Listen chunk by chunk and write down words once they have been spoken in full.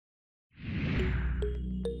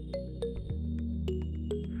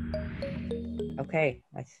Okay,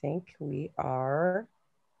 I think we're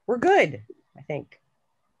good, I think.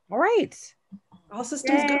 All right. All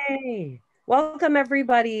systems go. Yay. Welcome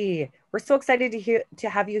everybody. We're so excited to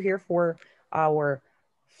have you here for our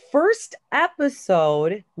first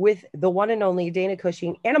episode with the one and only Dana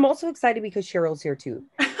Cushing. And I'm also excited because Cheryl's here too.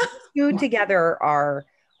 You together are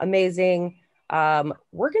amazing.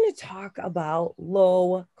 We're going to talk about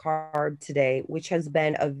low carb today, which has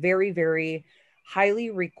been a very, very highly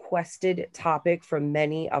requested topic from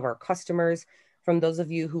many of our customers, from those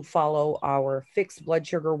of you who follow our fixed blood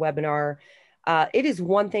sugar webinar. It is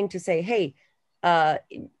one thing to say, hey,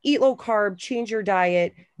 eat low carb, change your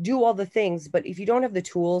diet, do all the things. But if you don't have the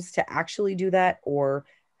tools to actually do that or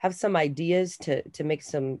have some ideas to make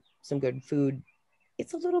some good food,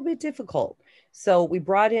 it's a little bit difficult. So we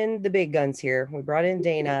brought in the big guns here. We brought in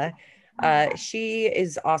Dana. She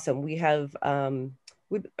is awesome. We've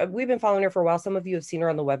been following her for a while. Some of you have seen her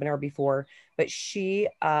on the webinar before, but she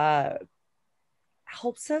helps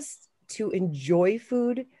us to enjoy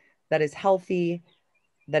food that is healthy,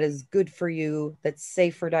 that is good for you, that's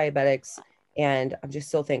safe for diabetics. And I'm just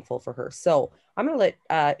so thankful for her. So I'm going to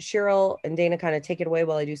let Cheryl and Dana kind of take it away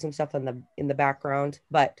while I do some stuff in the background.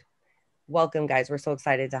 But welcome, guys. We're so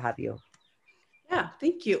excited to have you. Yeah,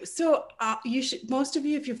 thank you. So most of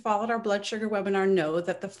you, if you followed our blood sugar webinar, know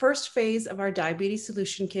that the first phase of our diabetes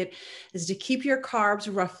solution kit is to keep your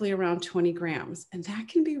carbs roughly around 20 grams. And that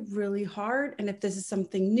can be really hard. And if this is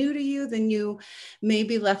something new to you, then you may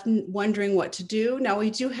be left wondering what to do. Now, we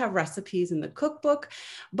do have recipes in the cookbook,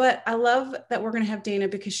 but I love that we're going to have Dana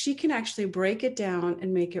because she can actually break it down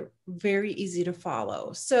and make it very easy to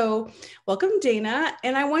follow. So welcome, Dana.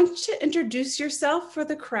 And I want you to introduce yourself for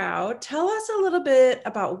the crowd. Tell us a little bit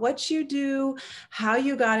about what you do, how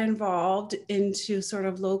you got involved into sort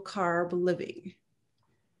of low carb living.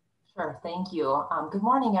 Sure, thank you. Good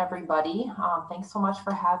morning, everybody. Thanks so much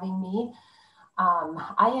for having me.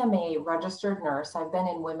 I am a registered nurse. I've been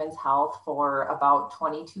in women's health for about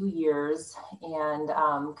 22 years and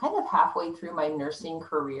kind of halfway through my nursing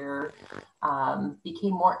career,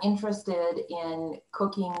 became more interested in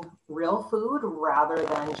cooking real food rather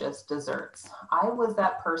than just desserts. I was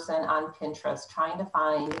that person on Pinterest trying to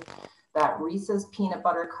find that Reese's peanut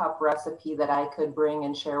butter cup recipe that I could bring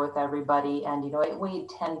and share with everybody. And, it weighed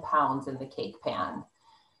 10 pounds in the cake pan.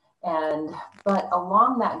 But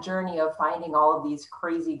along that journey of finding all of these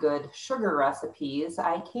crazy good sugar recipes,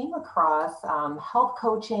 I came across health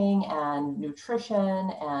coaching and nutrition,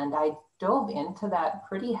 and I dove into that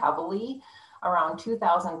pretty heavily. Around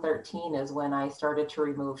 2013 is when I started to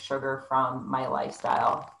remove sugar from my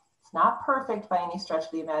lifestyle. It's not perfect by any stretch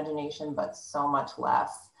of the imagination, but so much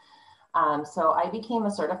less. So I became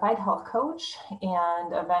a certified health coach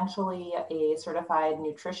and eventually a certified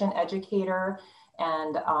nutrition educator,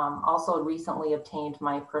 and also recently obtained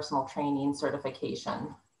my personal training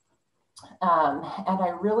certification.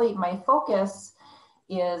 And my focus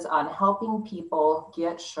is on helping people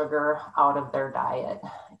get sugar out of their diet.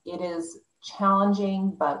 It is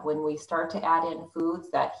challenging, but when we start to add in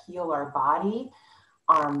foods that heal our body,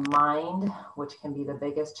 our mind, which can be the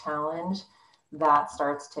biggest challenge, that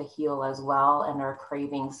starts to heal as well, and our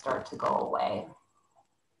cravings start to go away.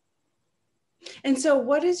 And so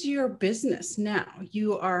what is your business now?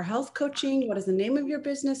 You are health coaching. What is the name of your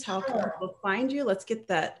business? How can people find you? Let's get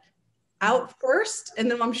that out first, and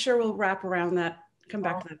then I'm sure we'll wrap around that, come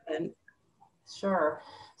back to that then. Sure.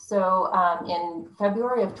 So in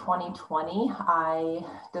February of 2020, I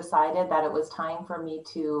decided that it was time for me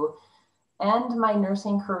to end my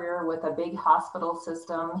nursing career with a big hospital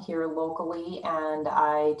system here locally. And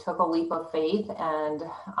I took a leap of faith and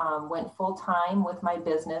went full time with my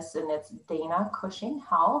business, and it's Dana Cushing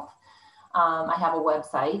Health. I have a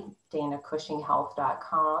website,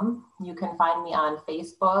 danacushinghealth.com. You can find me on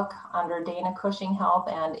Facebook under Dana Cushing Health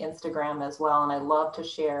and Instagram as well. And I love to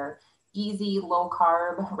share easy, low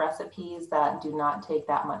carb recipes that do not take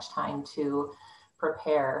that much time to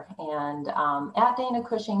prepare. And at Dana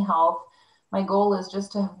Cushing Health, my goal is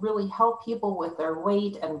just to really help people with their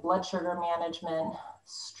weight and blood sugar management,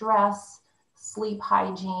 stress, sleep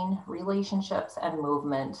hygiene, relationships, and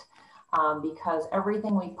movement, because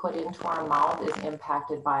everything we put into our mouth is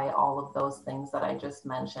impacted by all of those things that I just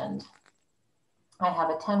mentioned. I have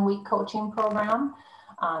a 10-week coaching program,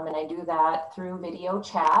 and I do that through video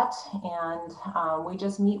chat, and we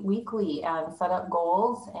just meet weekly and set up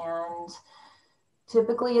goals. And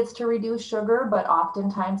typically it's to reduce sugar, but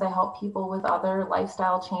oftentimes I help people with other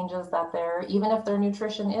lifestyle changes that even if their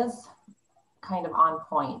nutrition is kind of on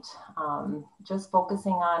point, just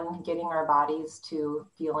focusing on getting our bodies to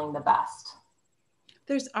feeling the best.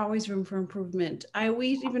 there's always room for improvement. We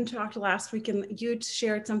even talked last week and you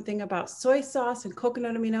shared something about soy sauce and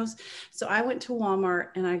coconut aminos. So I went to Walmart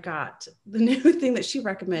and I got the new thing that she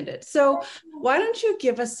recommended. So why don't you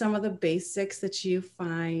give us some of the basics that you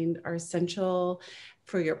find are essential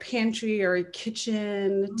for your pantry or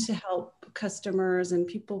kitchen to help customers and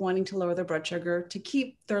people wanting to lower their blood sugar to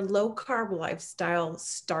keep their low carb lifestyle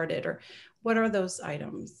started? Or what are those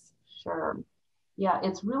items? Sure. Yeah,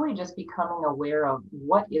 it's really just becoming aware of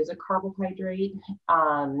what is a carbohydrate,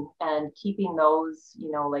 and keeping those,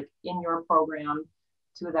 like in your program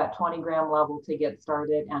to that 20-gram level to get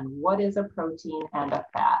started, and what is a protein and a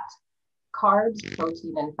fat. Carbs,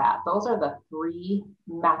 protein, and fat. Those are the three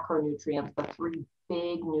macronutrients, the three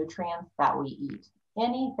big nutrients that we eat.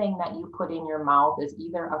 Anything that you put in your mouth is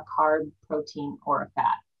either a carb, protein, or a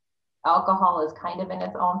fat. Alcohol is kind of in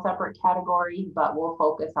its own separate category, but we'll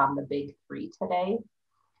focus on the big three today.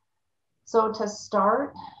 So to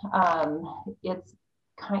start,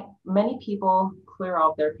 many people clear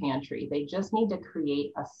out their pantry. They just need to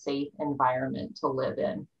create a safe environment to live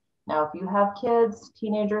in. Now, if you have kids,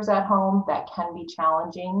 teenagers at home, that can be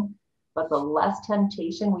challenging, but the less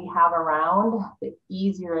temptation we have around, the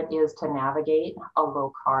easier it is to navigate a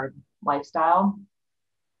low carb lifestyle.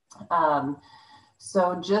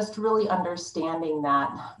 So just really understanding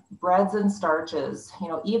that breads and starches,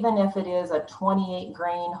 even if it is a 28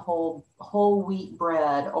 grain whole wheat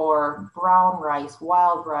bread or brown rice,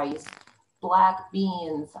 wild rice, black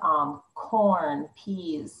beans, corn,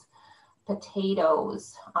 peas,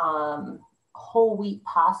 potatoes, whole wheat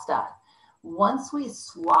pasta. Once we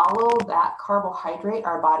swallow that carbohydrate,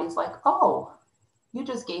 our body's like, oh, you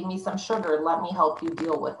just gave me some sugar. Let me help you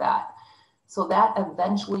deal with that. So that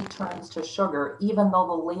eventually turns to sugar, even though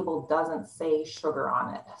the label doesn't say sugar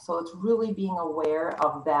on it. So it's really being aware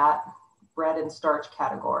of that bread and starch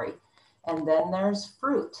category. And then there's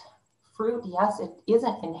fruit. Fruit, yes, it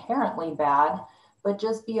isn't inherently bad, but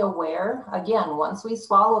just be aware. Again, once we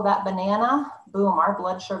swallow that banana, boom, our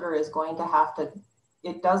blood sugar is going to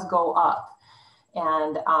it does go up.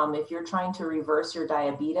 And if you're trying to reverse your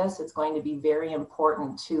diabetes, it's going to be very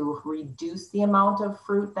important to reduce the amount of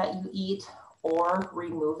fruit that you eat or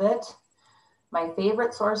remove it. My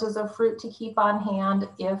favorite sources of fruit to keep on hand,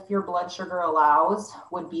 if your blood sugar allows,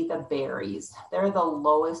 would be the berries. They're the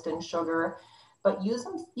lowest in sugar, but use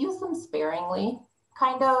them sparingly,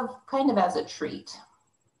 kind of as a treat.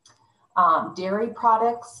 Dairy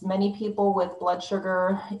products, many people with blood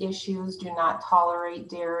sugar issues do not tolerate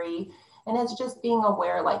dairy. And it's just being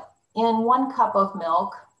aware, like in 1 cup of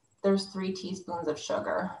milk, there's 3 teaspoons of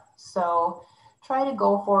sugar. So try to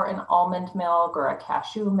go for an almond milk or a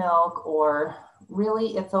cashew milk, or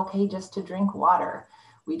really it's okay just to drink water.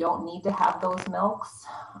 We don't need to have those milks.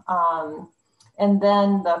 And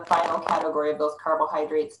then the final category of those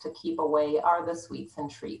carbohydrates to keep away are the sweets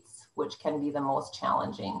and treats, which can be the most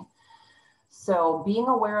challenging. So being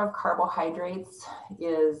aware of carbohydrates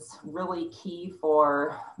is really key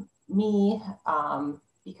for me,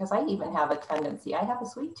 because I even have a tendency, I have a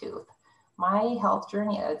sweet tooth. My health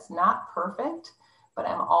journey, it's not perfect, but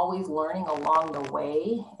I'm always learning along the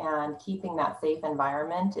way, and keeping that safe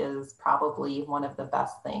environment is probably one of the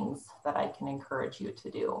best things that I can encourage you to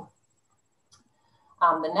do.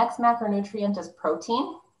 The next macronutrient is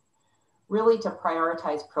protein, really to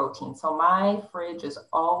prioritize protein. So my fridge is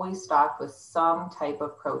always stocked with some type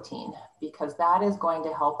of protein, because that is going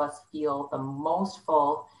to help us feel the most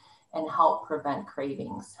full and help prevent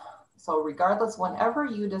cravings. So regardless, whenever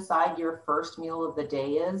you decide your first meal of the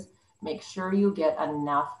day is, make sure you get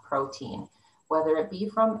enough protein, whether it be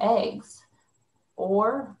from eggs,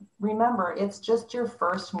 or remember, it's just your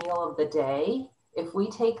first meal of the day. If we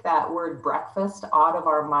take that word breakfast out of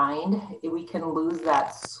our mind, we can lose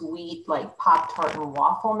that sweet, like Pop-Tart and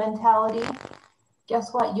waffle mentality.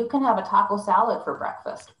 Guess what? You can have a taco salad for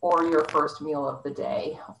breakfast, or your first meal of the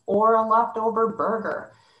day, or a leftover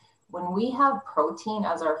burger. When we have protein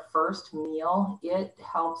as our first meal, it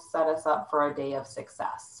helps set us up for a day of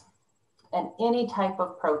success. And any type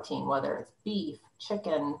of protein, whether it's beef,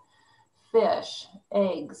 chicken, fish,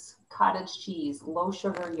 eggs, cottage cheese, low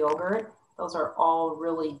sugar yogurt, those are all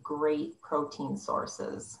really great protein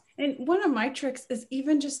sources. And one of my tricks is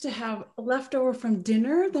even just to have leftover from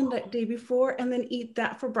dinner the day before and then eat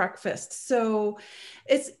that for breakfast. So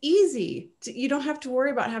it's easy. You don't have to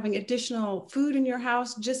worry about having additional food in your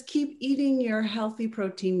house. Just keep eating your healthy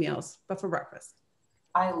protein meals, but for breakfast.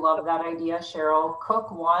 I love that idea, Cheryl.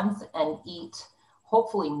 Cook once and eat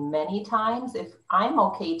hopefully many times. If I'm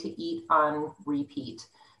okay to eat on repeat,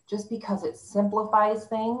 just because it simplifies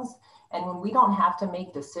things. And when we don't have to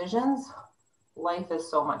make decisions, life is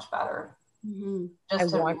so much better. Mhm. I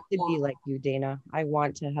Just to want to be like you, Dana. I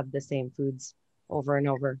want to have the same foods over and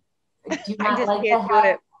over. do you I not just like to can't do have,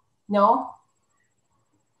 it. no?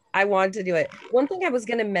 I want to do it. One thing I was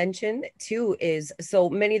going to mention too is, so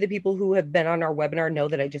many of the people who have been on our webinar know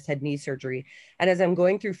that I just had knee surgery. And as I'm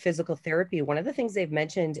going through physical therapy, one of the things they've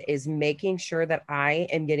mentioned is making sure that I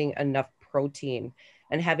am getting enough protein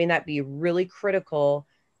and having that be really critical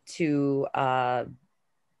to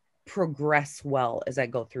progress well as I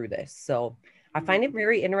go through this. So I find it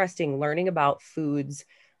very interesting learning about foods.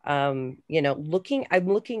 You know, I'm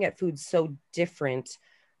looking at food so different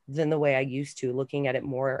than the way I used to, looking at it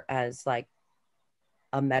more as like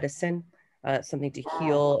a medicine, something to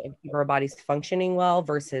heal and keep our bodies functioning well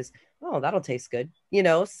versus, oh, that'll taste good, you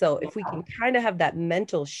know? So if we can kind of have that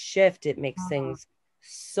mental shift, it makes things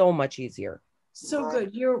so much easier. So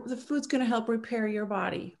good. The food's going to help repair your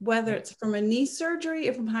body, whether it's from a knee surgery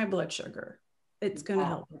or from high blood sugar. It's going to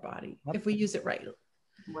help your body if we use it right.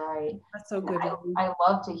 Right. That's so good. I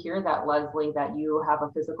love to hear that, Leslie, that you have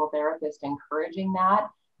a physical therapist encouraging that,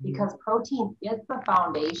 because protein is the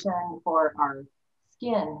foundation for our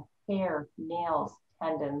skin, hair, nails,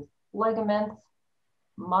 tendons, ligaments,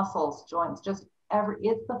 muscles, joints, just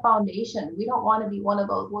it's the foundation. We don't want to be one of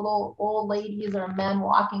those little old ladies or men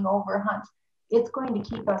walking over hunch. It's going to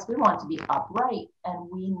keep us, we want to be upright, and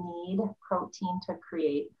we need protein to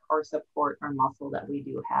create or support our muscle that we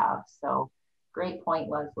do have. So great point,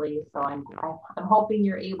 Leslie. So I'm hoping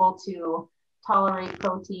you're able to tolerate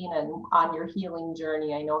protein and on your healing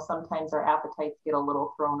journey. I know sometimes our appetites get a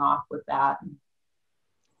little thrown off with that.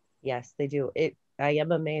 Yes, they do. I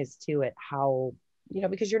am amazed too at how, you know,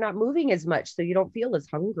 because you're not moving as much, so you don't feel as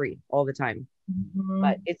hungry all the time.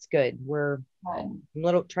 But it's good. I'm a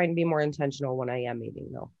little trying to be more intentional when I am eating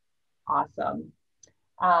though. Awesome.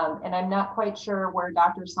 And I'm not quite sure where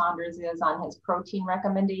Dr. Saunders is on his protein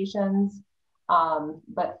recommendations,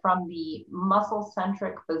 but from the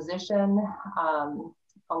muscle-centric physician,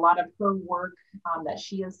 a lot of her work that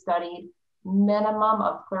she has studied, minimum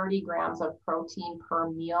of 30 grams of protein per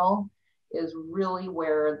meal is really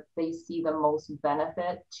where they see the most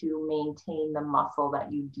benefit to maintain the muscle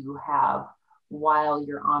that you do have while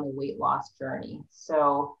you're on a weight loss journey.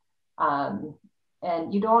 So, and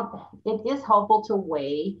it is helpful to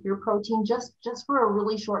weigh your protein just for a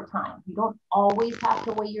really short time. You don't always have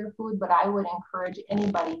to weigh your food, but I would encourage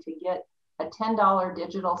anybody to get a $10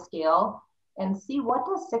 digital scale and see, what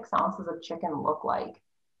does 6 ounces of chicken look like?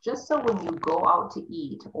 Just so when you go out to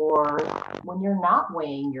eat or when you're not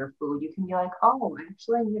weighing your food, you can be like, oh,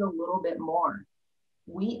 actually I need a little bit more.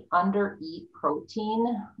 We undereat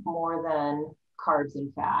protein more than carbs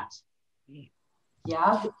and fat.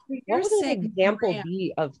 Yeah. What would an example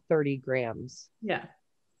be of 30 grams? Yeah.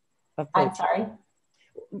 Of protein? I'm sorry.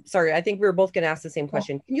 Sorry, I think we were both going to ask the same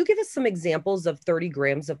question. Can you give us some examples of 30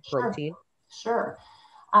 grams of protein? Sure.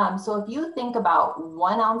 So if you think about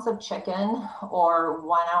 1 ounce of chicken or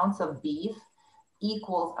 1 ounce of beef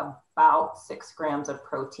equals about 6 grams of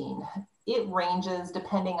protein. It ranges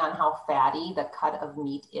depending on how fatty the cut of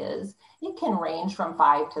meat is. It can range from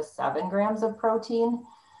 5 to 7 grams of protein,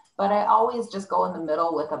 but I always just go in the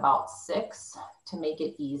middle with about 6 to make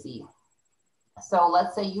it easy. So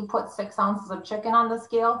let's say you put 6 ounces of chicken on the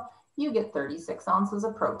scale, you get 36 ounces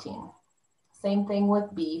of protein. Same thing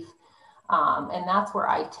with beef. And that's where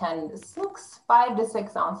I tend 5 to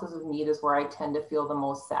 6 ounces of meat is where I tend to feel the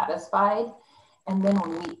most satisfied. And then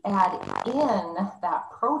when we add in that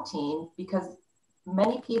protein, because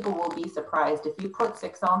many people will be surprised if you put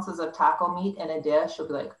 6 ounces of taco meat in a dish, you'll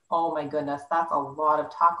be like, oh my goodness, that's a lot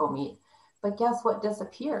of taco meat. But guess what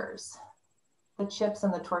disappears? The chips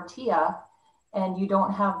and the tortilla, and you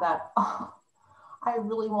don't have that, oh, I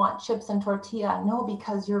really want chips and tortilla. No,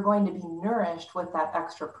 because you're going to be nourished with that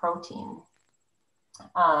extra protein.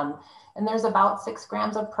 And there's about 6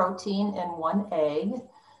 grams of protein in 1 egg.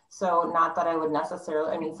 So not that I would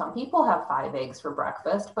necessarily, I mean, some people have 5 eggs for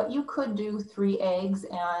breakfast, but you could do 3 eggs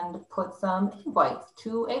and put some egg whites,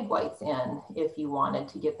 2 egg whites in if you wanted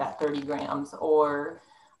to get that 30 grams, or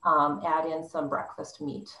add in some breakfast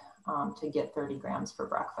meat to get 30 grams for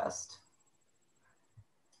breakfast.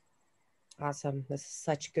 Awesome. This is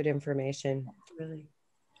such good information. Really.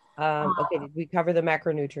 Okay, did we cover the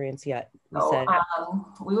macronutrients yet?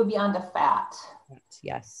 We would be on to fat.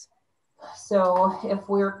 Yes. So if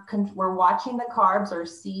we're watching the carbs, or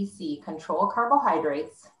CC, control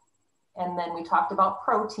carbohydrates, and then we talked about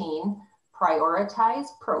protein, prioritize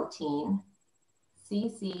protein,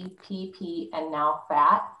 CC, PP, and now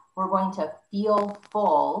fat, we're going to feel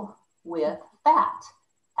full with fat,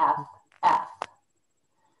 FF.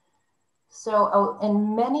 So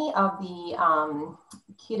in many of the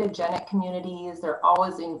ketogenic communities, they're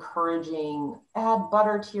always encouraging add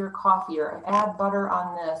butter to your coffee or add butter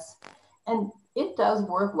on this. And it does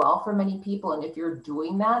work well for many people. And if you're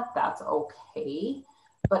doing that, that's okay.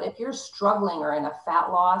 But if you're struggling or in a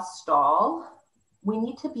fat loss stall, we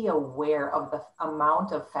need to be aware of the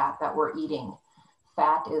amount of fat that we're eating.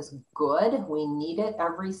 Fat is good. We need it.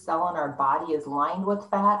 Every cell in our body is lined with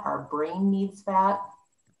fat. Our brain needs fat.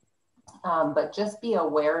 But just be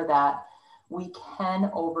aware that we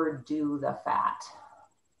can overdo the fat.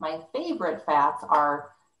 My favorite fats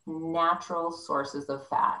are natural sources of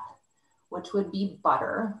fat, which would be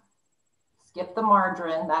butter. Skip the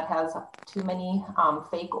margarine, that has too many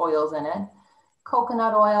fake oils in it.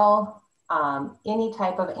 Coconut oil, any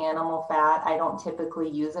type of animal fat. I don't typically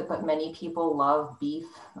use it, but many people love beef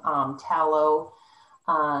tallow.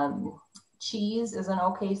 Cheese is an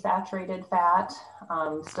okay saturated fat.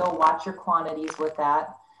 Still watch your quantities with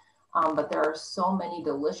that. But there are so many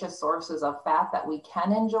delicious sources of fat that we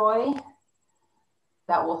can enjoy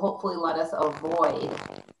that will hopefully let us avoid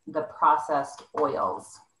the processed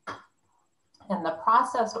oils. And the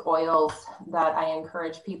processed oils that I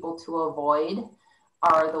encourage people to avoid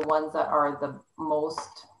are the ones that are the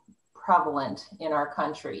most prevalent in our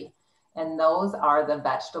country. And those are the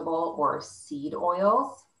vegetable or seed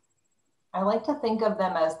oils. I like to think of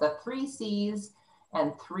them as the 3 C's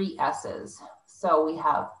and 3 S's. So we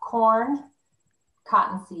have corn,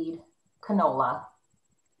 cottonseed, canola.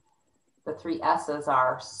 The 3 S's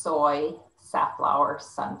are soy, safflower,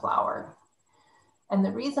 sunflower. And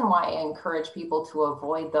the reason why I encourage people to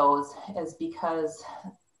avoid those is because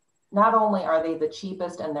not only are they the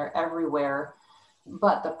cheapest and they're everywhere,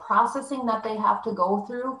 but the processing that they have to go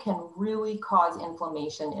through can really cause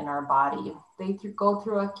inflammation in our body. They go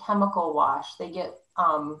through a chemical wash. They get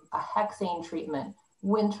a hexane treatment,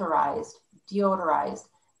 winterized, deodorized,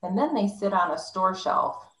 and then they sit on a store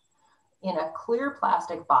shelf in a clear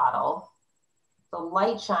plastic bottle. The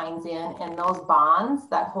light shines in, and those bonds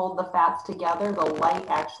that hold the fats together, the light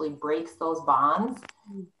actually breaks those bonds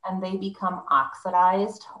and they become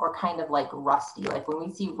oxidized or kind of like rusty. Like when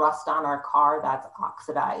we see rust on our car, that's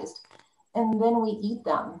oxidized. And then we eat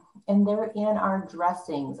them, and they're in our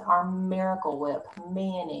dressings, our Miracle Whip,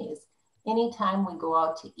 mayonnaise. Anytime we go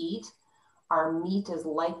out to eat, our meat is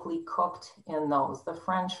likely cooked in those, the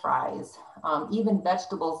French fries. Even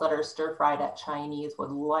vegetables that are stir fried at Chinese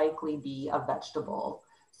would likely be a vegetable,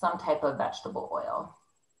 some type of vegetable oil.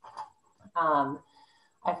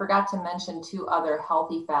 I forgot to mention 2 other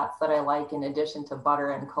healthy fats that I like in addition to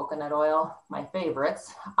butter and coconut oil. My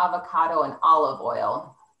favorites, avocado and olive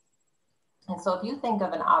oil. And so if you think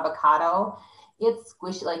of an avocado, it's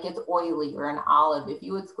squishy, like it's oily, or an olive. If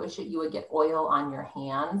you would squish it, you would get oil on your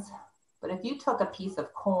hands. But if you took a piece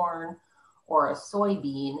of corn or a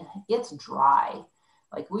soybean, it's dry.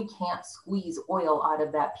 Like we can't squeeze oil out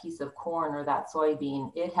of that piece of corn or that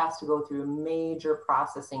soybean. It has to go through major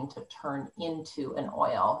processing to turn into an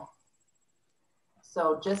oil.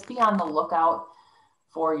 So just be on the lookout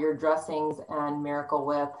for your dressings and Miracle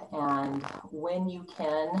Whip. And when you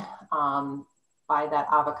can, buy that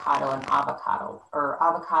avocado and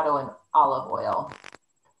olive oil.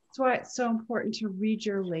 That's why it's so important to read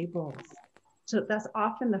your labels. So that's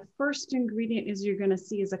often the first ingredient is you're going to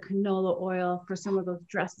see is a canola oil for some of those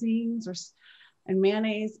dressings and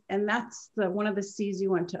mayonnaise. And that's one of the C's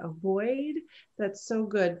you want to avoid. That's so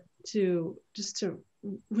good to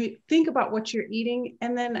think about what you're eating.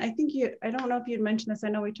 And then I think I don't know if you'd mentioned this. I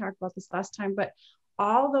know we talked about this last time, but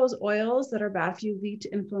all those oils that are bad for you lead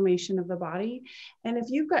to inflammation of the body. And if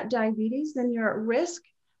you've got diabetes, then you're at risk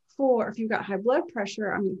if you've got high blood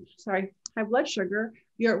sugar,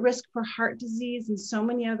 you're at risk for heart disease and so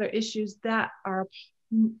many other issues that are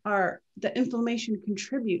the inflammation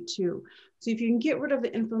contribute to. So if you can get rid of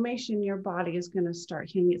the inflammation, your body is going to start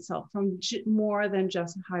healing itself from more than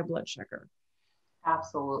just high blood sugar.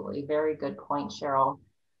 Absolutely. Very good point, Cheryl.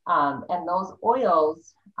 And those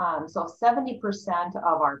oils, so 70%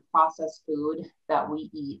 of our processed food that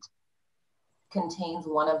we eat contains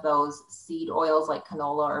one of those seed oils like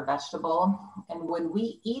canola or vegetable. And when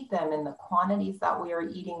we eat them in the quantities that we are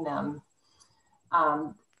eating them,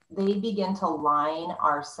 they begin to line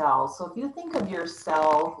our cells. So if you think of your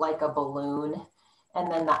cell like a balloon, and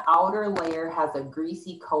then the outer layer has a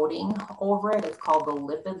greasy coating over it, it's called the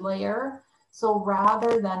lipid layer. So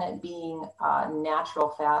rather than it being natural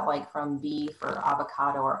fat like from beef or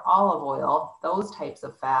avocado or olive oil, those types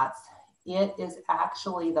of fats, it is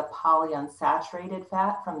actually the polyunsaturated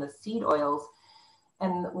fat from the seed oils.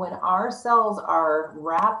 And when our cells are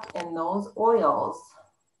wrapped in those oils,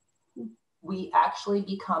 we actually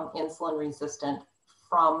become insulin resistant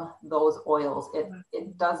from those oils.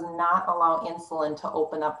 It does not allow insulin to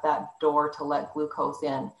open up that door to let glucose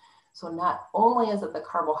in. So not only is it the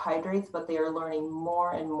carbohydrates, but they are learning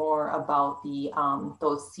more and more about the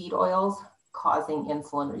those seed oils causing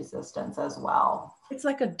insulin resistance as well. It's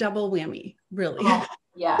like a double whammy, really. Oh,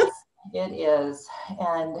 yes, it is.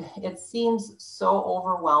 And it seems so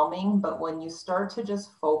overwhelming, but when you start to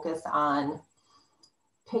just focus on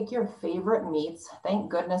pick your favorite meats. Thank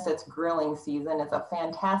goodness it's grilling season. It's a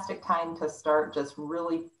fantastic time to start just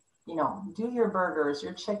really, do your burgers,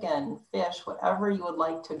 your chicken, fish, whatever you would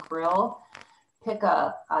like to grill. Pick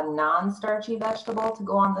a non-starchy vegetable to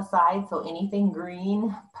go on the side. So anything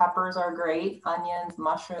green, peppers are great, onions,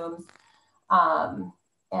 mushrooms,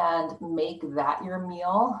 and make that your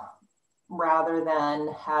meal rather than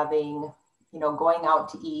having, going out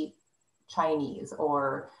to eat Chinese,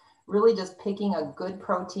 or really just picking a good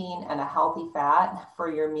protein and a healthy fat for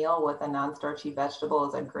your meal with a non-starchy vegetable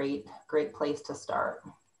is a great place to start.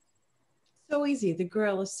 So easy. The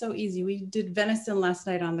grill is so easy. We did venison last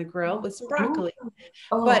night on the grill with some broccoli,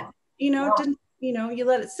 Oh, but didn't, you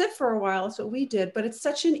let it sit for a while. That's what we did, but it's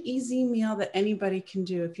such an easy meal that anybody can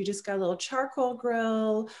do. If you just got a little charcoal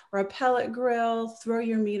grill or a pellet grill, throw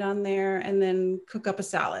your meat on there and then cook up a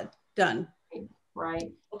salad. Done.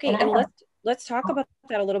 Right. Okay. And let's talk about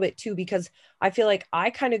that a little bit too, because I feel like I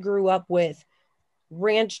kind of grew up with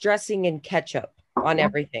ranch dressing and ketchup on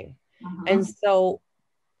everything. And so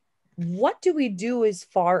what do we do as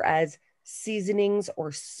far as seasonings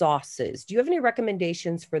or sauces? Do you have any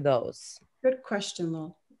recommendations for those? Good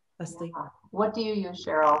question, Leslie. What do you use,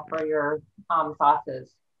 Cheryl, for your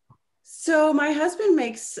sauces? So my husband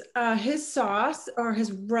makes his sauce or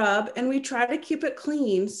his rub, and we try to keep it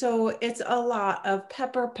clean. So it's a lot of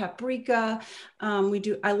pepper, paprika.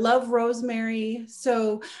 I love rosemary.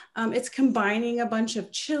 So it's combining a bunch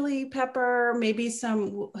of chili pepper, maybe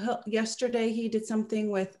yesterday he did something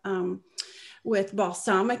with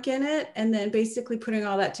balsamic in it, and then basically putting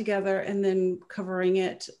all that together and then covering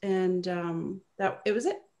it. And it was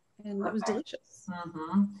it. And it was delicious.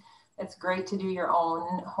 It's great to do your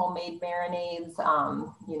own homemade marinades.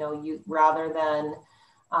 You rather than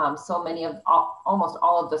so many of almost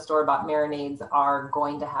all of the store-bought marinades are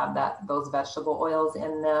going to have those vegetable oils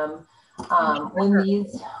in them.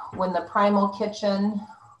 When the Primal Kitchen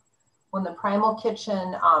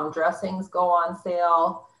dressings go on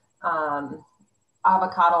sale,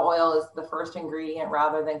 avocado oil is the first ingredient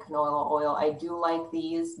rather than canola oil. I do like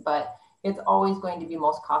these, but it's always going to be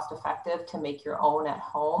most cost effective to make your own at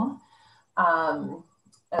home.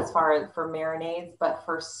 As far as for marinades, but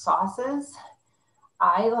for sauces,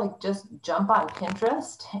 I just jump on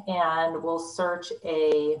Pinterest and will search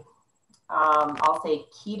I'll say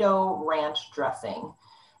keto ranch dressing.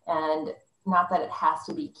 And not that it has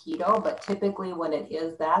to be keto, but typically when it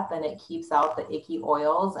is that, then it keeps out the icky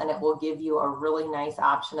oils, and it will give you a really nice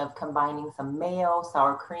option of combining some mayo,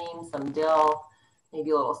 sour cream, some dill, maybe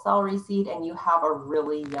a little celery seed, and you have a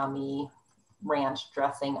really yummy ranch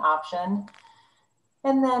dressing option.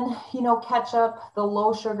 And then, ketchup, the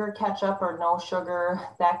low sugar ketchup or no sugar,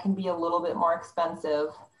 that can be a little bit more expensive.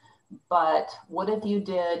 But what if you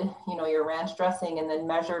did, your ranch dressing and then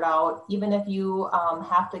measured out, even if you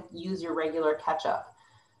have to use your regular ketchup,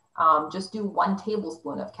 just do 1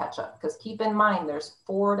 tablespoon of ketchup, because keep in mind, there's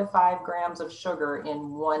 4 to 5 grams of sugar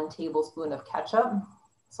in 1 tablespoon of ketchup.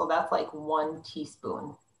 So that's like 1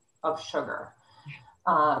 teaspoon of sugar.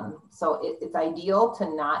 So it's ideal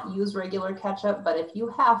to not use regular ketchup, but if you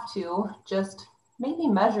have to, just maybe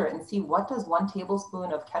measure it and see, what does 1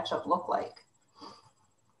 tablespoon of ketchup look like?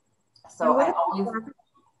 So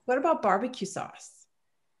what about barbecue sauce?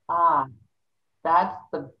 That's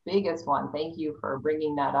the biggest one. Thank you for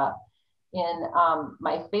bringing that up. In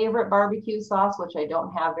my favorite barbecue sauce, which I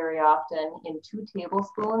don't have very often, in 2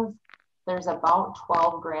 tablespoons, there's about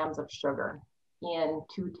 12 grams of sugar in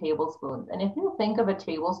 2 tablespoons. And if you think of a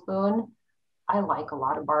tablespoon, I like a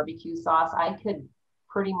lot of barbecue sauce. I could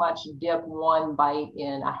pretty much dip 1 bite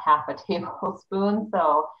in a half a tablespoon.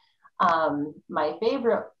 So my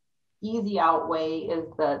favorite easy out way is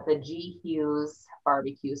the G. Hughes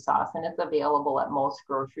barbecue sauce, and it's available at most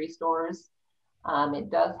grocery stores. It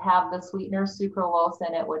does have the sweetener sucralose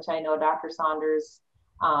in it, which I know Dr. Saunders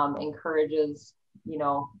encourages,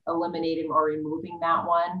 eliminating or removing that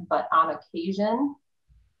one. But on occasion,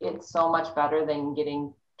 it's so much better than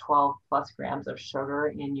getting 12 plus grams of sugar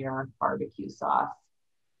in your barbecue sauce.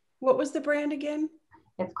 What was the brand again?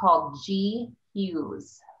 It's called G.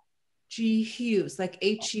 Hughes. G. Hughes, like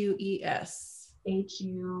H-U-E-S.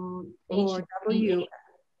 H-U-W.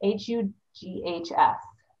 H-U-G-H-S.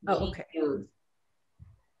 Oh, okay. Hughes.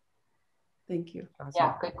 Thank you. Awesome.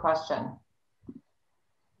 Yeah, good question.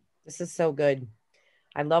 This is so good.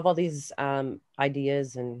 I love all these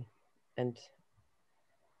ideas, and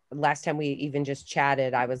last time we even just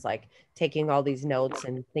chatted, I was like taking all these notes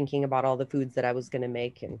and thinking about all the foods that I was going to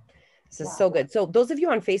make. And this is so good. So those of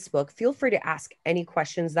you on Facebook, feel free to ask any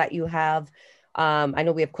questions that you have. I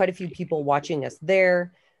know we have quite a few people watching us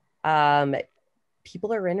there.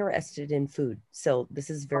 People are interested in food. So this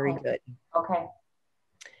is very good. Okay.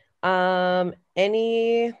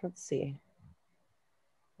 Let's see.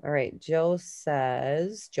 All right. Joe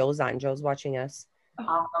says, Joe's watching us.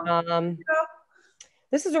 Awesome.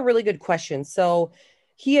 This is a really good question. So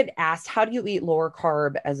he had asked, how do you eat lower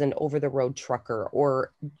carb as an over-the-road trucker,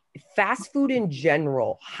 or fast food in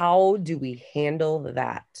general? How do we handle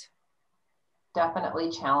that?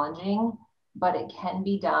 Definitely challenging, but it can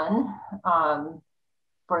be done.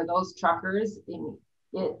 For those truckers,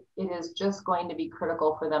 it is just going to be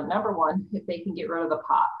critical for them. Number one, if they can get rid of the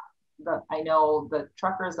pop. I know the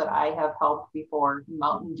truckers that I have helped before,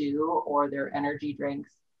 Mountain Dew or their energy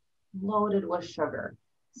drinks, loaded with sugar.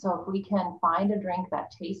 So if we can find a drink that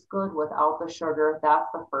tastes good without the sugar, that's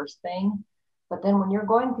the first thing. But then when you're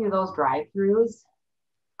going through those drive-throughs,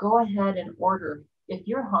 go ahead and order. If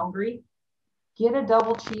you're hungry, get a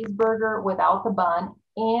double cheeseburger without the bun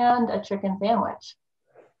and a chicken sandwich.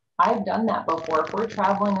 I've done that before. If we're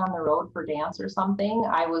traveling on the road for dance or something,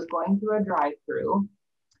 I was going through a drive-through,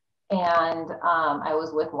 and I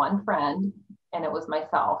was with one friend, and it was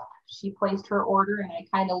myself. She placed her order, and I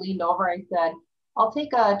kind of leaned over. I said, I'll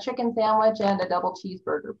take a chicken sandwich and a double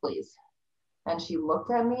cheeseburger, please. And she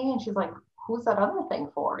looked at me and she's like, who's that other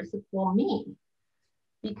thing for? I said, well, me.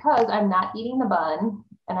 Because I'm not eating the bun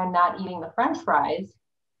and I'm not eating the French fries.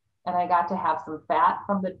 And I got to have some fat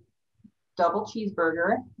from the double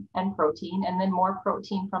cheeseburger and protein, and then more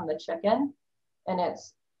protein from the chicken. And it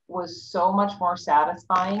was so much more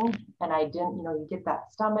satisfying. And I didn't, you get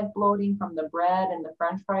that stomach bloating from the bread and the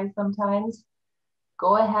French fries sometimes.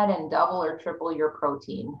 Go ahead and double or triple your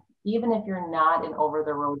protein. Even if you're not an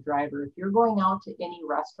over-the-road driver, if you're going out to any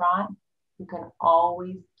restaurant, you can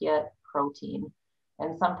always get protein.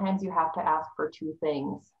 And sometimes you have to ask for two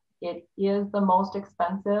things. It is the most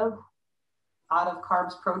expensive out of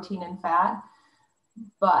carbs, protein, and fat,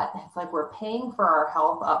 but it's like we're paying for our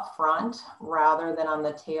health up front rather than on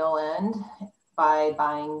the tail end by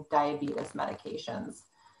buying diabetes medications.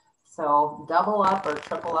 So double up or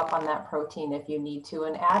triple up on that protein if you need to,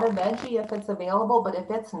 and add a veggie if it's available. But if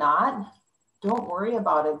it's not, don't worry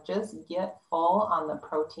about it. Just get full on the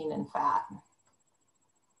protein and fat.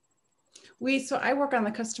 So I work on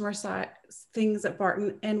the customer side things at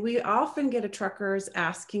Barton, and we often get truckers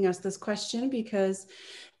asking us this question because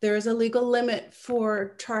there is a legal limit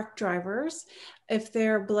for truck drivers. If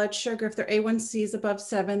their blood sugar, if their A1C is above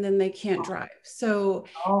 7, then they can't drive. So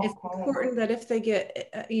it's important that if they get,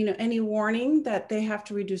 any warning, that they have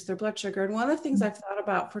to reduce their blood sugar. And one of the things I've thought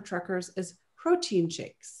about for truckers is protein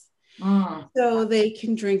shakes. So they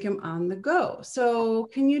can drink them on the go. So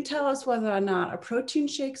can you tell us whether or not a protein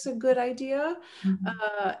shake's a good idea?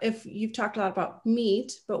 If you've talked a lot about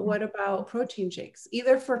meat, but what about protein shakes,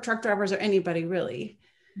 either for truck drivers or anybody really?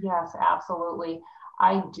 Yes, absolutely.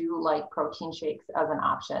 I do like protein shakes as an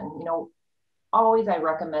option. Always I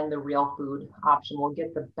recommend the real food option. We'll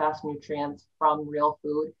get the best nutrients from real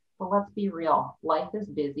food, but let's be real. Life is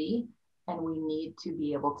busy and we need to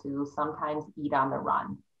be able to sometimes eat on the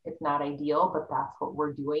run. It's not ideal, but that's what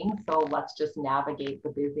we're doing. So let's just navigate the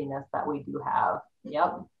busyness that we do have.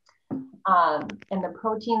 Yep. And the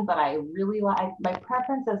proteins that I really like, my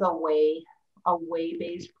preference is a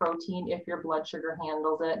whey-based protein if your blood sugar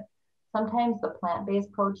handles it. Sometimes the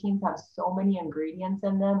plant-based proteins have so many ingredients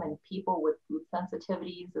in them, and people with food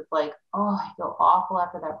sensitivities, it's like, oh, I feel awful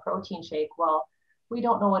after that protein shake. Well, we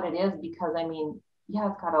don't know what it is because,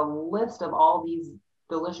 it's got a list of all these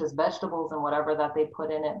delicious vegetables and whatever that they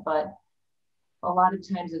put in it, but a lot of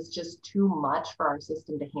times it's just too much for our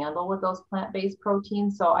system to handle with those plant-based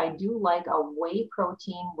proteins. So I do like a whey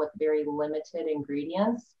protein with very limited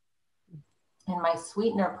ingredients. And my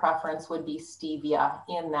sweetener preference would be stevia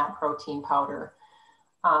in that protein powder.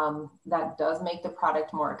 That does make the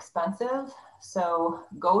product more expensive. So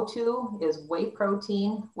go-to is whey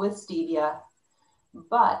protein with stevia,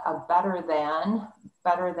 but a better than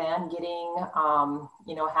getting,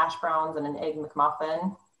 hash browns and an egg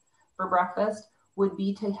McMuffin for breakfast would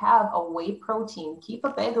be to have a whey protein. Keep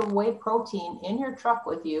a bag of whey protein in your truck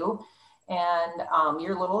with you, and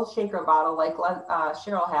your little shaker bottle like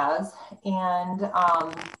Cheryl has, and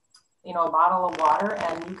a bottle of water,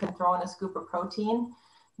 and you can throw in a scoop of protein,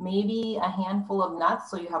 maybe a handful of nuts,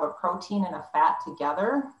 so you have a protein and a fat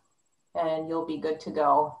together. and you'll be good to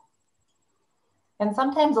go. And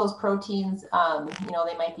sometimes those proteins,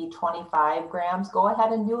 they might be 25 grams. Go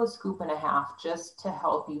ahead and do a scoop and a half just to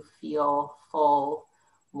help you feel full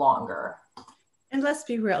longer. And let's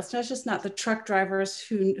be real, it's just not the truck drivers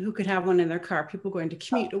who could have one in their car. People going to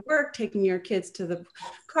commute to work, taking your kids to the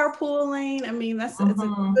carpool lane. I mean, it's a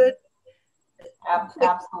good.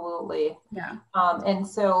 Absolutely. Yeah. And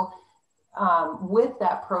so with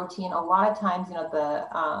that protein, a lot of times, the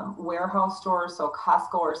warehouse stores, so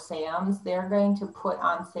Costco or Sam's, they're going to put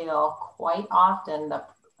on sale quite often the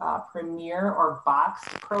Premier or boxed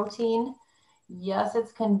protein. Yes,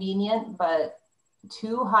 it's convenient, but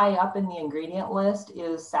too high up in the ingredient list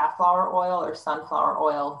is safflower oil or sunflower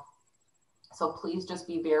oil. So please just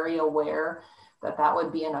be very aware that that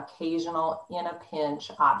would be an occasional, in a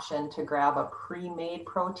pinch option to grab a pre-made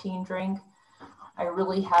protein drink. I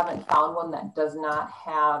really haven't found one that does not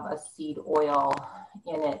have a seed oil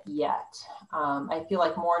in it yet. I feel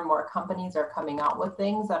like more and more companies are coming out with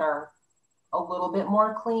things that are a little bit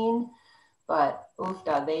more clean, but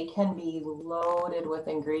oofda, they can be loaded with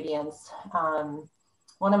ingredients.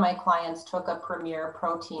 One of my clients took a Premier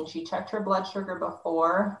protein. She checked her blood sugar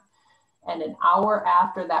before, and an hour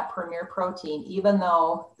after that Premier protein, even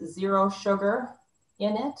though 0 sugar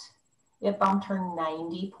in it, it bumped her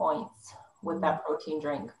 90 points with that protein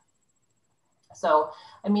drink. So,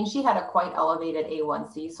 I mean, she had a quite elevated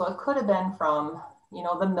A1C. So it could have been from,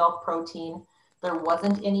 the milk protein. There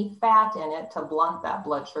wasn't any fat in it to blunt that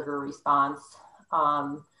blood sugar response.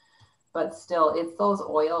 But still, it's those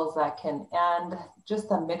oils that can, and just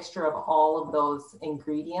the mixture of all of those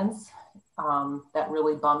ingredients that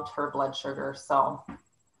really bumped her blood sugar. So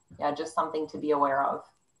yeah, just something to be aware of.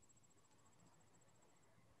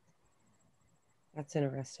 That's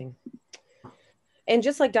interesting. And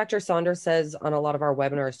just like Dr. Saunders says on a lot of our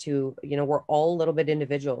webinars too, we're all a little bit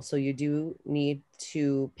individual. So you do need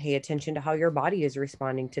to pay attention to how your body is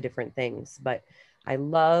responding to different things. But I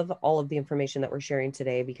love all of the information that we're sharing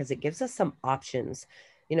today because it gives us some options.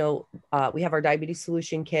 We have our diabetes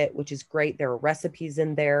solution kit, which is great. There are recipes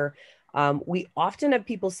in there. We often have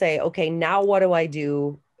people say, okay, now what do I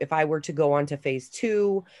do if I were to go on to phase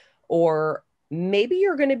 2? Or maybe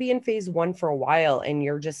you're going to be in phase 1 for a while and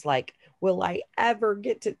you're just like, will I ever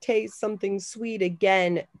get to taste something sweet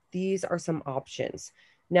again? These are some options.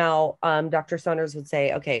 Now, Dr. Saunders would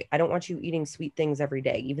say, okay, I don't want you eating sweet things every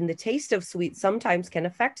day. Even the taste of sweet sometimes can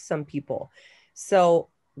affect some people. So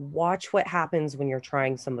watch what happens when you're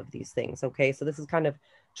trying some of these things. Okay. So this is kind of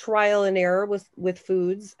trial and error with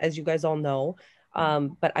foods, as you guys all know.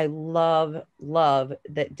 But I love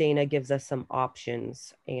that Dana gives us some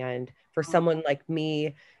options. And for someone like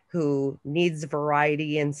me who needs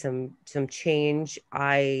variety and some change,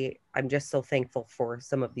 I'm just so thankful for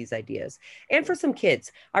some of these ideas. And for some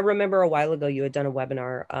kids, I remember a while ago you had done a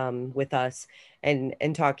webinar with us and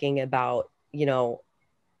talking about, I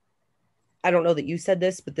don't know that you said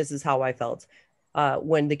this, but this is how I felt.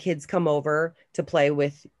 When the kids come over to play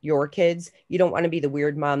with your kids, you don't want to be the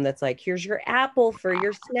weird mom that's like, here's your apple for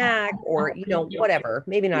your snack, or, whatever,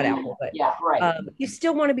 maybe not apple, but yeah, right. You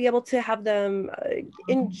still want to be able to have them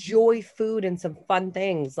enjoy food and some fun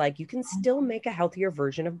things. Like you can still make a healthier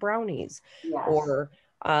version of brownies, Yes. or,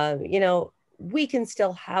 we can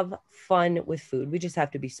still have fun with food. We just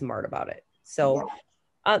have to be smart about it. So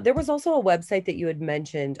there was also a website that you had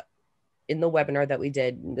mentioned in the webinar that we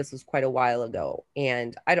did. This was quite a while ago.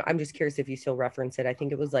 And I'm just curious if you still reference it. I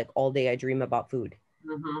think it was like All Day I Dream About Food.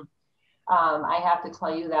 Mm-hmm. I have to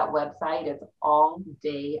tell you that website is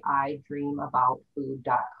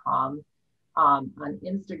alldayidreamaboutfood.com. On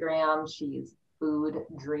Instagram, she's Food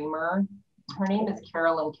Dreamer. Her name is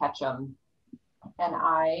Carolyn Ketchum. And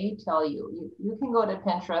I tell you, you can go to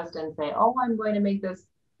Pinterest and say, oh, I'm going to make this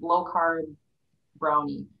low carb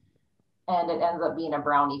brownie. And it ends up being a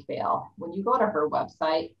brownie fail. When you go to her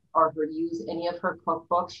website or use any of her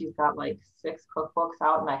cookbooks, she's got like 6 cookbooks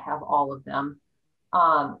out and I have all of them.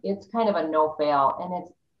 It's kind of a no fail and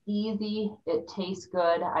it's easy. It tastes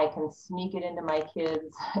good. I can sneak it into my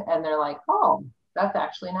kids and they're like, oh, that's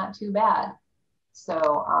actually not too bad.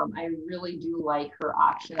 So I really do like her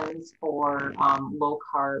options for low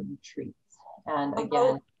carb treats. And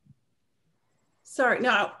again, sorry,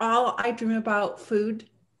 no, All I Dream About Food.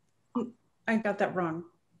 I got that wrong.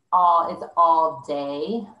 It's all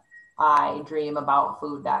day I dream about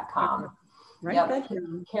food.com. Okay. Right. Yep.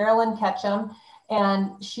 Carolyn Ketchum.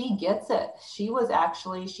 And she gets it. She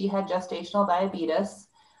had gestational diabetes.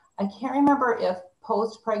 I can't remember if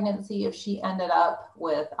post-pregnancy, if she ended up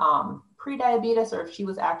with pre-diabetes or if she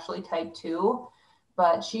was actually type 2.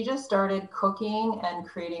 but she just started cooking and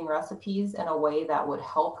creating recipes in a way that would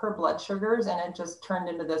help her blood sugars. And it just turned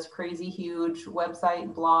into this crazy, huge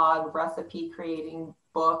website, blog, recipe creating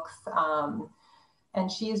books.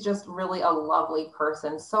 And she's just really a lovely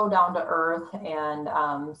person, so down to earth. And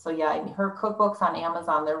so, yeah, her cookbooks on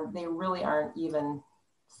Amazon, they really aren't even,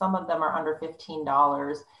 some of them are under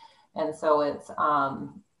 $15. And so it's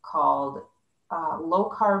called Low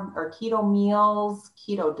Carb or Keto Meals,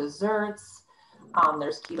 Keto Desserts.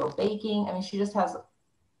 There's keto baking. I mean, she just has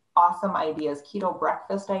awesome ideas, keto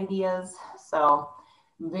breakfast ideas. So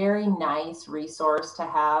very nice resource to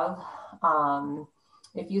have.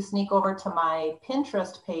 If you sneak over to my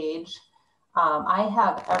Pinterest page, I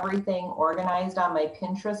have everything organized on my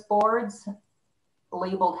Pinterest boards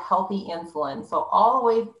labeled healthy insulin. So all the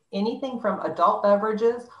way, anything from adult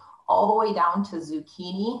beverages, all the way down to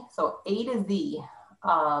zucchini. So A to Z,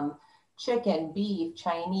 chicken, beef,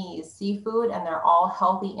 Chinese, seafood, and they're all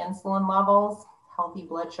healthy insulin levels, healthy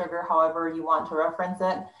blood sugar, however you want to reference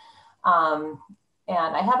it.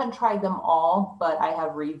 And I haven't tried them all, but I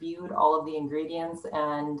have reviewed all of the ingredients,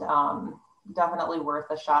 and definitely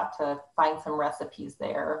worth a shot to find some recipes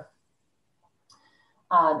there.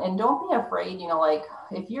 And don't be afraid, like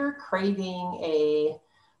if you're craving a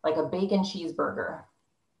bacon cheeseburger.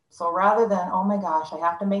 So rather than, oh my gosh, I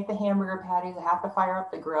have to make the hamburger patties, I have to fire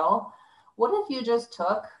up the grill. What if you just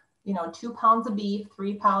took, 2 pounds of beef,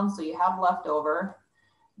 3 pounds, so you have leftover,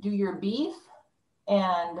 do your beef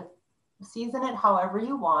and season it however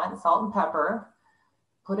you want, salt and pepper,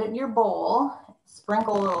 put it in your bowl,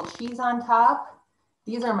 sprinkle a little cheese on top.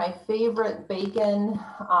 These are my favorite bacon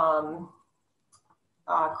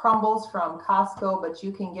crumbles from Costco, but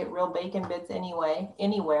you can get real bacon bits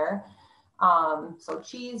anywhere. So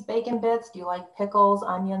cheese, bacon bits, do you like pickles,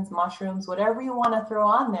 onions, mushrooms, whatever you want to throw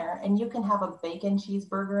on there, and you can have a bacon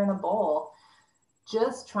cheeseburger in a bowl.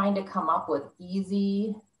 Just trying to come up with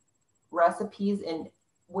easy recipes, and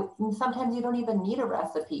sometimes you don't even need a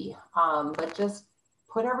recipe, but just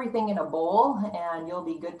put everything in a bowl and you'll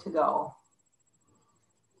be good to go.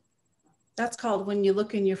 That's called when you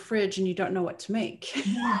look in your fridge and you don't know what to make.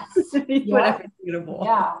 Yes. You put everything in a bowl.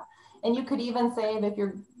 Yeah. And you could even save, if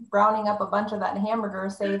you're browning up a bunch of that hamburger,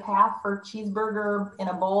 save half for cheeseburger in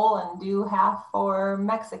a bowl and do half for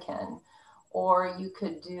Mexican. Or you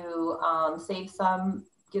could do,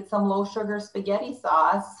 get some low sugar spaghetti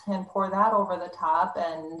sauce and pour that over the top.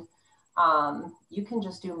 And you can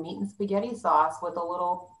just do meat and spaghetti sauce with a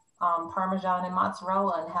little Parmesan and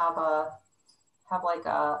mozzarella, and have like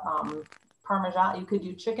a Parmesan. You could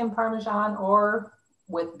do chicken Parmesan or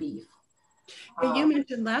with beef. You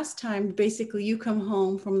mentioned last time, basically you come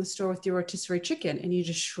home from the store with your rotisserie chicken and you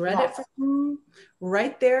just shred it from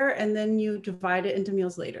right there, and then you divide it into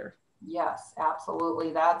meals later. Yes,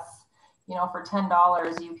 absolutely. That's, for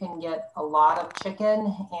 $10, you can get a lot of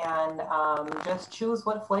chicken, and just choose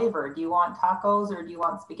what flavor. Do you want tacos, or do you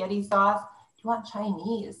want spaghetti sauce? Do you want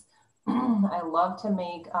Chinese? I love to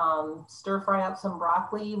make, stir fry up some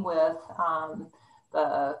broccoli with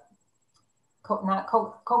the coconut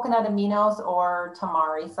aminos or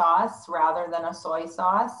tamari sauce rather than a soy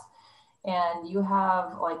sauce. And you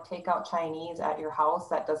have like takeout Chinese at your house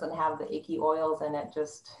that doesn't have the icky oils in it,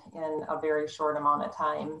 just in a very short amount of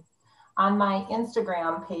time. On my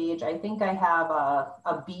Instagram page, I think I have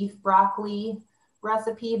a beef broccoli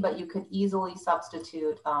recipe, but you could easily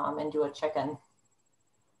substitute and do a chicken.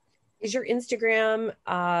 Is your Instagram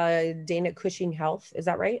Dana Cushing Health? Is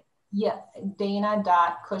that right? Yeah,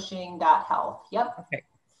 dana.cushing.health. Yep. Okay.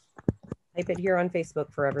 Type it here on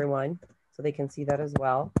Facebook for everyone so they can see that as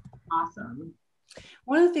well. Awesome.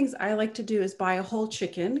 One of the things I like to do is buy a whole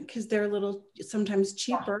chicken, because they're a little sometimes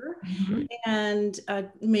cheaper. Mm-hmm. And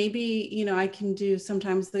maybe, I can do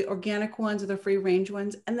sometimes the organic ones or the free range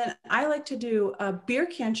ones. And then I like to do a beer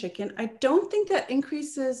can chicken. I don't think that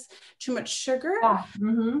increases too much sugar. Yeah.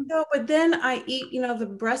 Mm-hmm. So, but then I eat, the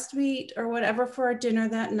breast meat or whatever for our dinner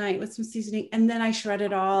that night with some seasoning. And then I shred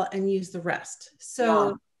it all and use the rest.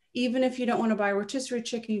 So even if you don't want to buy rotisserie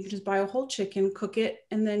chicken, you can just buy a whole chicken, cook it,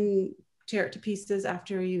 and then tear it to pieces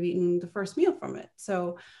after you've eaten the first meal from it.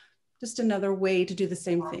 So just another way to do the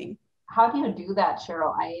same thing. How do you do that,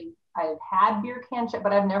 Cheryl? I've had beer can chicken,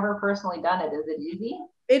 but I've never personally done it. Is it easy?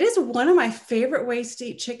 It is one of my favorite ways to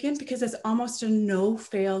eat chicken because it's almost a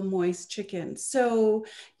no-fail moist chicken. So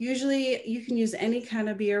usually you can use any kind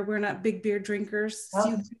of beer. We're not big beer drinkers. So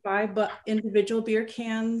you can buy but individual beer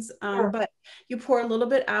cans, but you pour a little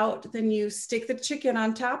bit out, then you stick the chicken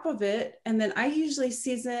on top of it. And then I usually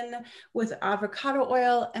season with avocado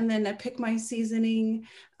oil, and then I pick my seasoning.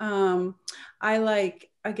 I like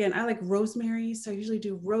rosemary. So I usually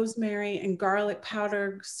do rosemary and garlic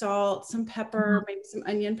powder, salt, some pepper, maybe some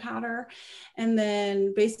onion powder. And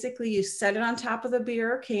then basically you set it on top of the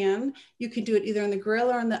beer can. You can do it either in the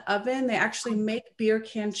grill or in the oven. They actually make beer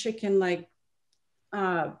can chicken like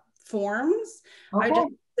forms. Okay. I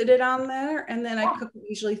just sit it on there, and then I cook it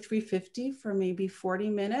usually 350 for maybe 40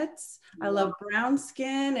 minutes. I love brown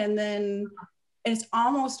skin, and then it's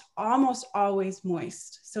almost always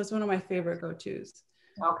moist. So it's one of my favorite go-tos.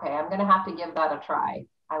 Okay, I'm going to have to give that a try.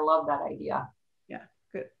 I love that idea. Yeah,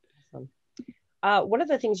 good. Awesome. One of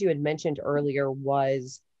the things you had mentioned earlier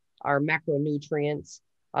was our macronutrients,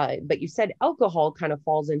 but you said alcohol kind of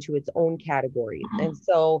falls into its own category. And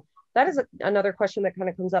so that is another question that kind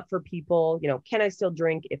of comes up for people. You know, can I still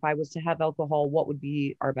drink? If I was to have alcohol, what would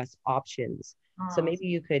be our best options? So maybe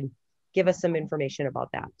you could give us some information about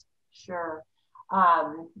that. Sure.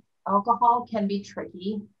 Alcohol can be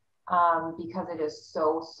tricky because it is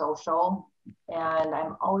so social. And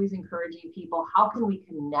I'm always encouraging people, how can we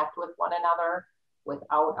connect with one another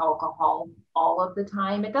without alcohol all of the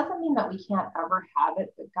time? It doesn't mean that we can't ever have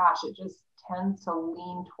it, but gosh, it just tends to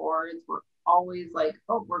lean towards, we're always like,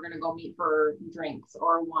 oh, we're going to go meet for drinks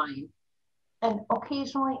or wine. And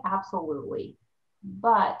occasionally, absolutely.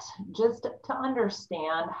 But just to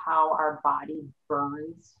understand how our body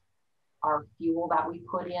burns our fuel that we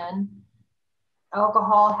put in,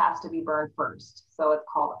 alcohol has to be burned first. So it's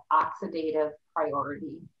called oxidative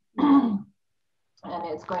priority. And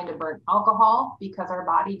it's going to burn alcohol because our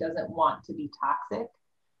body doesn't want to be toxic.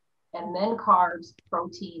 And then carbs,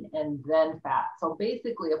 protein, and then fat. So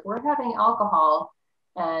basically, if we're having alcohol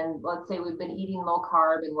and let's say we've been eating low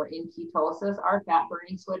carb and we're in ketosis, our fat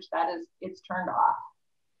burning switch, it's turned off.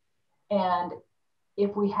 And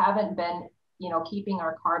if we haven't been, keeping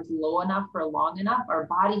our carbs low enough for long enough, our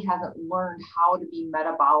body hasn't learned how to be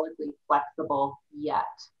metabolically flexible yet.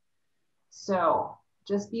 So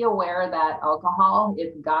just be aware that alcohol,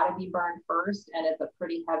 it's got to be burned first, and it's a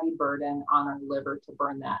pretty heavy burden on our liver to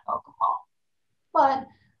burn that alcohol. But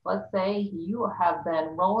let's say you have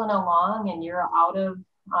been rolling along and you're out of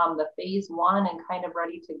the phase 1 and kind of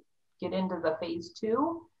ready to get into the phase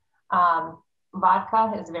 2.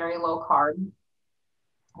 Vodka is very low carb.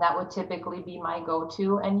 That would typically be my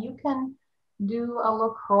go-to. And you can do a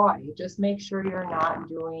LaCroix. Just make sure you're not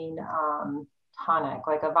doing tonic,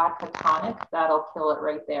 like a vodka tonic. That'll kill it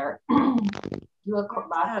right there. Do a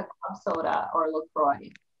vodka club soda or LaCroix.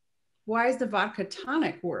 Why is the vodka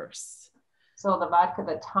tonic worse? So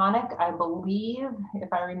the tonic, I believe,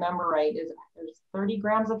 if I remember right, there's 30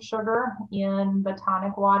 grams of sugar in the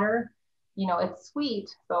tonic water. It's sweet.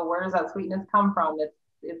 So where does that sweetness come from?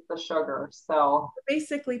 It's the sugar. So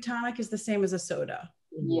basically tonic is the same as a soda.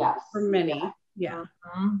 Yes. For many. Yeah.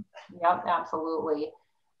 Mm-hmm. Yep, absolutely.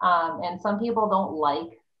 And some people don't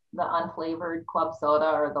like the unflavored club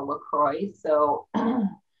soda or the LaCroix. So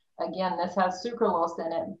again, this has sucralose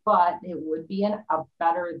in it, but it would be a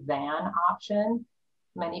better than option.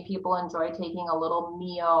 Many people enjoy taking a little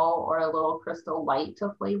Mio or a little Crystal Light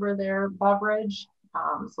to flavor their beverage.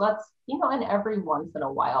 So that's, an every once in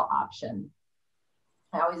a while option.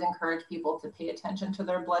 I always encourage people to pay attention to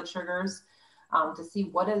their blood sugars to see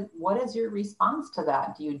what is your response to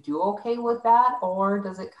that. Do you do okay with that, or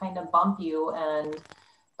does it kind of bump you? And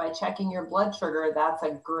by checking your blood sugar, that's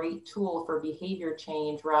a great tool for behavior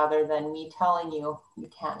change rather than me telling you you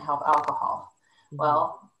can't have alcohol. Mm-hmm.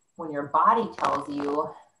 Well, when your body tells you,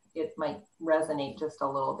 it might resonate just a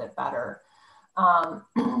little bit better.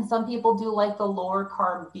 Some people do like the lower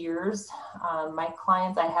carb beers. My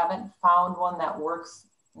clients, I haven't found one that works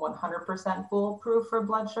 100% foolproof for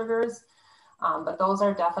blood sugars, but those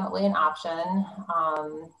are definitely an option.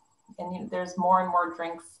 And there's more and more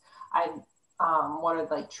drinks. What are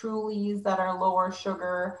like Trulies that are lower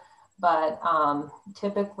sugar, but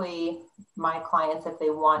typically my clients, if they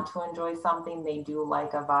want to enjoy something, they do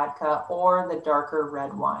like a vodka or the darker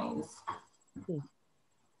red wines. Okay.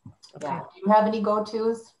 Yeah. Do you have any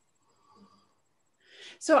go-tos?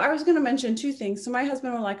 So I was going to mention two things. So my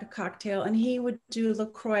husband would like a cocktail, and he would do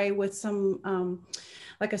LaCroix with some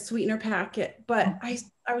like a sweetener packet. But I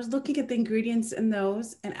was looking at the ingredients in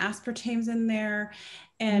those, and aspartame's in there,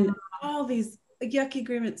 and all these yucky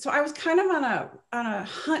agreement. So I was kind of on a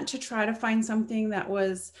hunt to try to find something that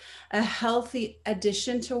was a healthy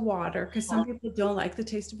addition to water, because some people don't like the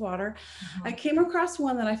taste of water. I came across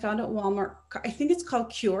one that I found at Walmart. I think it's called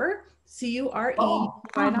Cure, Cure. Oh,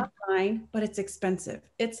 Buy it online, but it's expensive.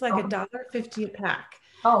 It's like $1.50 a pack.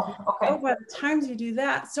 oh, okay. So by the times you do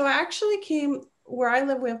that, so I actually came where I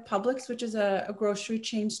live. We have Publix, which is a grocery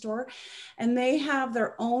chain store, and they have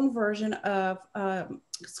their own version of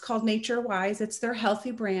it's called Nature Wise. It's their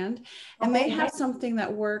healthy brand, and they have something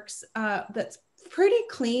that works that's pretty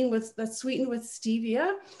clean, that's sweetened with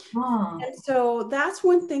stevia. And so that's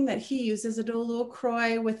one thing that he uses. A little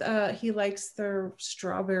Croix with he likes their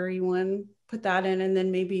strawberry one. Put that in, and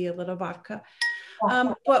then maybe a little vodka.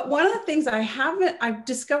 But one of the things I've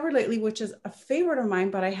discovered lately, which is a favorite of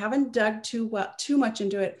mine, but I haven't dug too much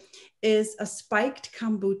into it, is a spiked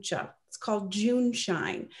kombucha. It's called June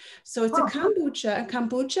Shine. So it's a kombucha, and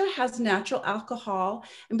kombucha has natural alcohol,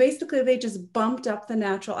 and basically they just bumped up the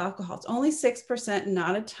natural alcohol. It's only 6%,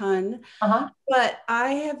 not a ton, but I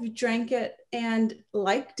have drank it and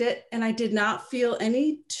liked it, and I did not feel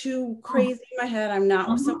any too crazy in my head. I'm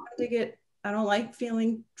not someone I don't like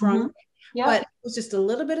feeling drunk. But it was just a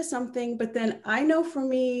little bit of something. But then I know for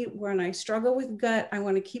me, when I struggle with gut, I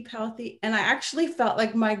want to keep healthy. And I actually felt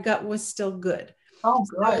like my gut was still good. Oh,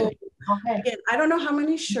 good. So, again, I don't know how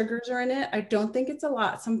many sugars are in it. I don't think it's a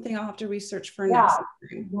lot. Something I'll have to research for next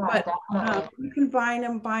time. But you can buy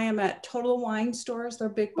them at Total Wine stores. They're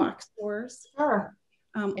big box stores. Sure.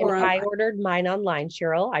 Or I ordered mine online,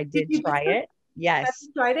 Cheryl. I did try it. Yes. Have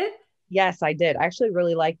you tried it? Yes, I did. I actually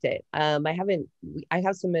really liked it. I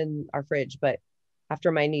have some in our fridge, but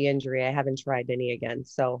after my knee injury, I haven't tried any again.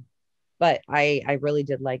 So, but I really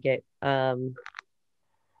did like it.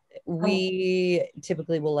 We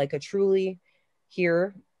typically will like a Truly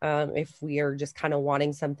here, if we are just kind of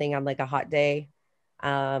wanting something on like a hot day.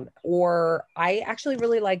 Or I actually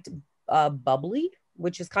really liked Bubbly,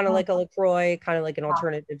 which is kind of like a LaCroix, kind of like an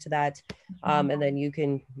alternative to that. And then you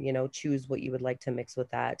can, choose what you would like to mix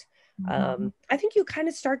with that. I think you kind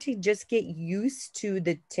of start to just get used to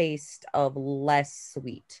the taste of less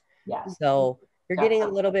sweet. Yeah. So you're getting a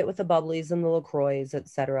little bit with the bubblies and the LaCroix,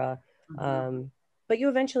 etc. But you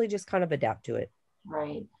eventually just kind of adapt to it.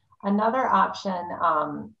 Right. Another option,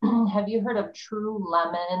 have you heard of True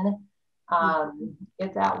Lemon?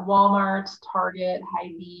 It's at Walmart, Target,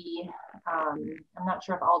 Hy-Vee. I'm not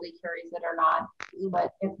sure if Aldi carries it or not,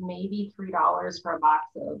 but it's maybe $3 for a box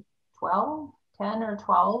of 10 or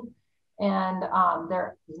 12. And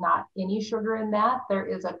there is not any sugar in that. There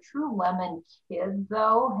is a True Lemon Kids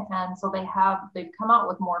though. And so they've come out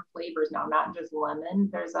with more flavors now, not just lemon.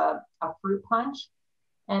 There's a fruit punch.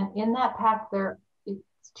 And in that pack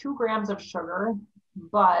it's 2 grams of sugar.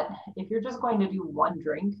 But if you're just going to do one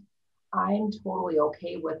drink, I'm totally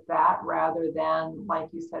okay with that rather than, like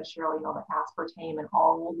you said, Cheryl, the aspartame and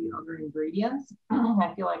all the other ingredients.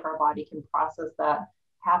 I feel like our body can process that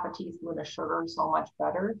half a teaspoon of sugar so much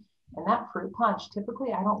better. And that fruit punch,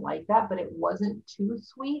 typically I don't like that, but it wasn't too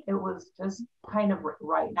sweet. It was just kind of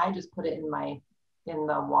right. And I just put it in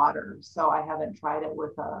the water. So I haven't tried it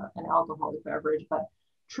with an alcoholic beverage, but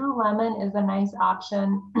True Lemon is a nice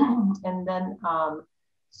option. And then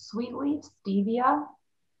Sweet Leaf Stevia,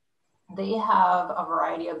 they have a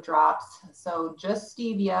variety of drops. So just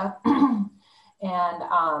stevia,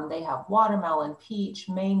 and they have watermelon, peach,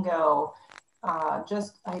 mango,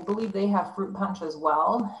 I believe they have fruit punch as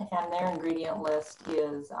well. And their ingredient list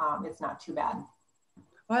is, it's not too bad.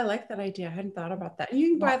 Oh, I like that idea. I hadn't thought about that.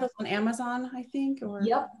 You can buy those on Amazon, I think, or?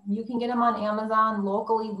 Yep, you can get them on Amazon.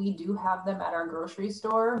 Locally, we do have them at our grocery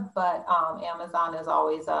store, but Amazon is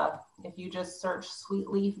always if you just search Sweet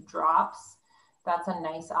Leaf drops, that's a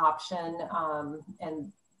nice option.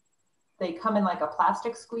 And they come in like a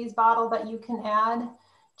plastic squeeze bottle that you can add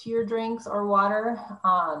to your drinks or water.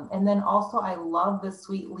 And then also I love the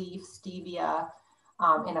Sweet Leaf Stevia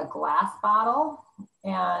in a glass bottle.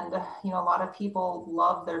 And, a lot of people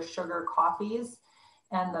love their sugar coffees,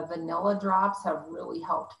 and the vanilla drops have really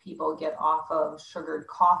helped people get off of sugared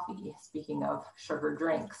coffee, speaking of sugar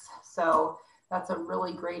drinks. So that's a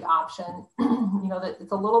really great option. That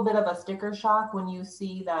it's a little bit of a sticker shock when you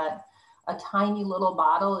see that a tiny little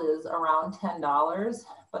bottle is around $10,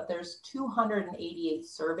 but there's 288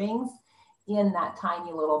 servings in that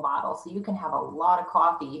tiny little bottle. So you can have a lot of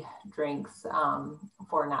coffee drinks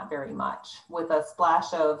for not very much, with a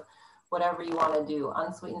splash of whatever you want to do,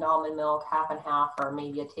 unsweetened almond milk, half and half, or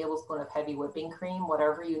maybe a tablespoon of heavy whipping cream,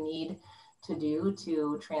 whatever you need to do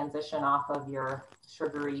to transition off of your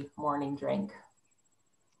sugary morning drink.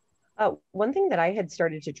 One thing that I had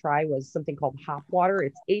started to try was something called hop water.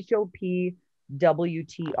 It's HOP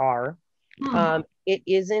WTR. It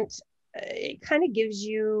isn't, it kind of gives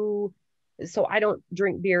you, so I don't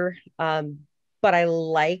drink beer, but I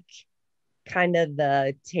like kind of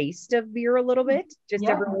the taste of beer a little bit, just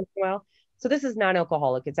every once in a while. So this is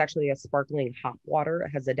non-alcoholic. It's actually a sparkling hot water. It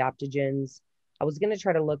has adaptogens. I was going to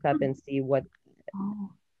try to look up and see what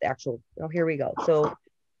the actual, oh, here we go. So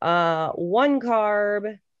 1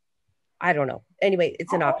 carb, I don't know. Anyway,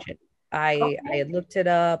 it's an option. I had looked it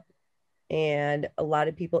up, and a lot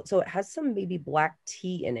of people, so it has some maybe black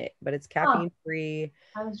tea in it, but it's caffeine free.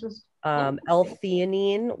 I was just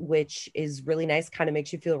L-theanine, which is really nice, kind of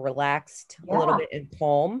makes you feel relaxed a little bit and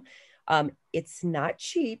calm. It's not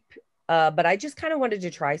cheap, but I just kind of wanted to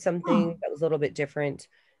try something that was a little bit different,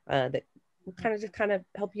 that will kind of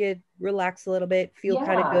help you relax a little bit, feel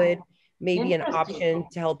kind of good. Maybe an option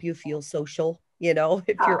to help you feel social, you know,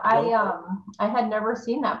 if you're I had never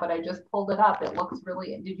seen that, but I just pulled it up. It looks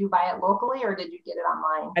really, did you buy it locally or did you get it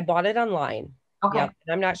online? I bought it online. Okay. Yep.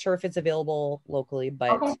 And I'm not sure if it's available locally,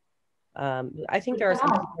 but I think there are some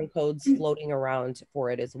coupon codes floating around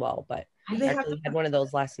for it as well, but I actually had one of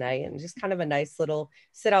those last night, and just kind of a nice little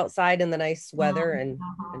sit outside in the nice weather and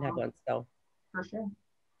have one. So for sure.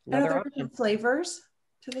 Are there different flavors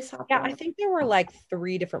to this hot I think there were like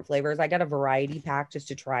 3 different flavors. I got a variety pack just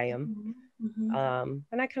to try them. And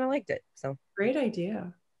I kind of liked it. So great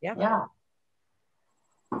idea. Yeah.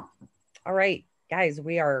 All right, guys,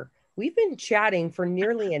 we've been chatting for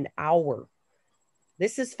nearly an hour.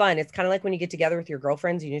 This is fun. It's kind of like when you get together with your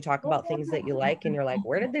girlfriends and you talk about things that you like, and you're like,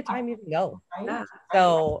 where did the time even go?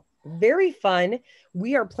 So very fun.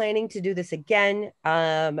 We are planning to do this again.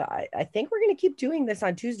 I think we're going to keep doing this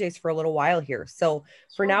on Tuesdays for a little while here. So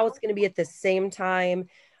for now, it's going to be at the same time.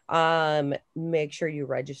 Make sure you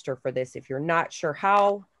register for this. If you're not sure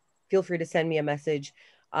how, feel free to send me a message.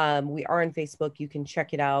 We are on Facebook. You can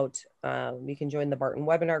check it out. You can join the Barton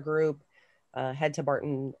webinar group. Head to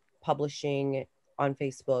Barton Publishing on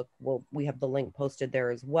Facebook. We have the link posted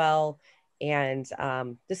there as well. And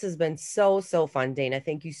this has been so fun, Dana.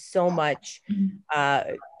 Thank you so much.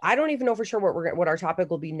 I don't even know for sure what our topic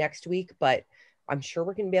will be next week, but I'm sure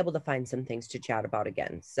we're going to be able to find some things to chat about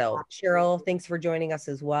again. So Cheryl, thanks for joining us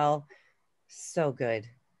as well. So good.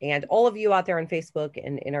 And all of you out there on Facebook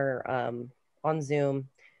and in our on Zoom,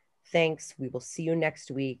 thanks. We will see you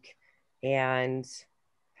next week, and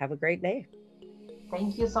have a great day.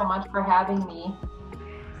 Thank you so much for having me.